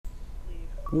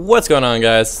What's going on,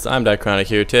 guys? I'm Dychronic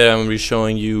here. Today I'm going to be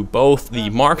showing you both the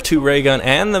Mark II ray gun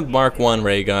and the Mark I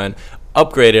ray gun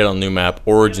upgraded on new map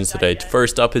Origins today.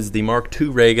 First up is the Mark II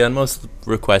ray gun, most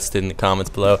requested in the comments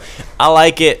below. I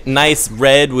like it. Nice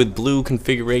red with blue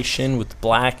configuration with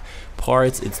black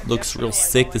parts. It looks real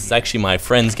sick. This is actually my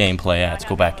friend's gameplay. I had to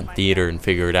go back in theater and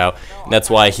figure it out. And that's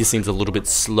why he seems a little bit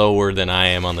slower than I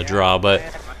am on the draw, but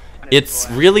it's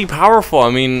really powerful.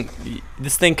 I mean,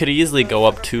 this thing could easily go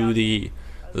up to the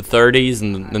 30s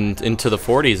and into the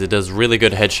 40s. It does really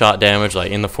good headshot damage.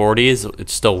 Like in the 40s,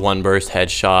 it's still one burst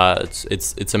headshot.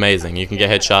 It's amazing. You can get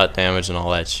headshot damage and all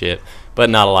that shit, but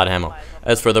not a lot of ammo.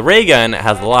 As for the ray gun, it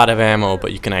has a lot of ammo,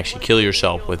 but you can actually kill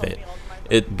yourself with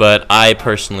it. But I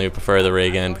personally prefer the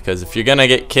ray gun because if you're gonna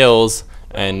get kills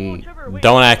and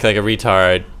don't act like a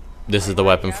retard, this is the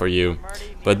weapon for you.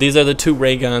 But these are the two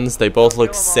ray guns. They both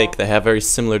look sick. They have very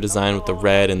similar design with the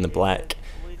red and the black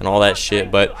and all that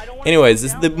shit. But anyways,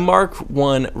 this is the Mark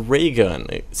I ray gun.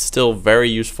 It's still very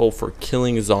useful for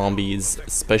killing zombies,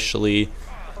 especially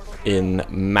in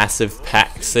massive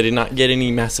packs. I did not get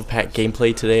any massive pack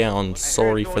gameplay today. I'm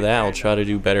sorry for that. I'll try to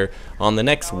do better on the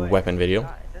next weapon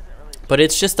video. But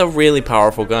it's just a really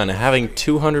powerful gun. Having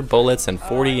 200 bullets and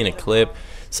 40 in a clip.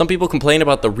 Some people complain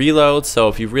about the reload, so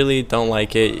if you really don't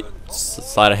like it,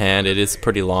 sleight of hand, it is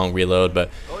pretty long reload,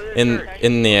 but in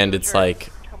the end, it's like,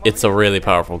 it's a really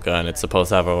powerful gun. It's supposed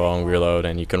to have a long reload,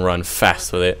 and you can run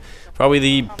fast with it. Probably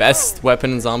the best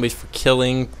weapon in zombies for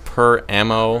killing per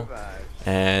ammo.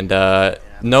 And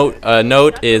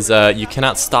note is you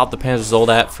cannot stop the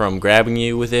Panzer from grabbing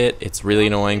you with it. It's really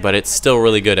annoying, but it's still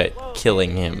really good at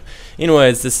killing him.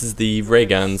 Anyways, this is the ray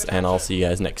guns, and I'll see you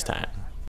guys next time.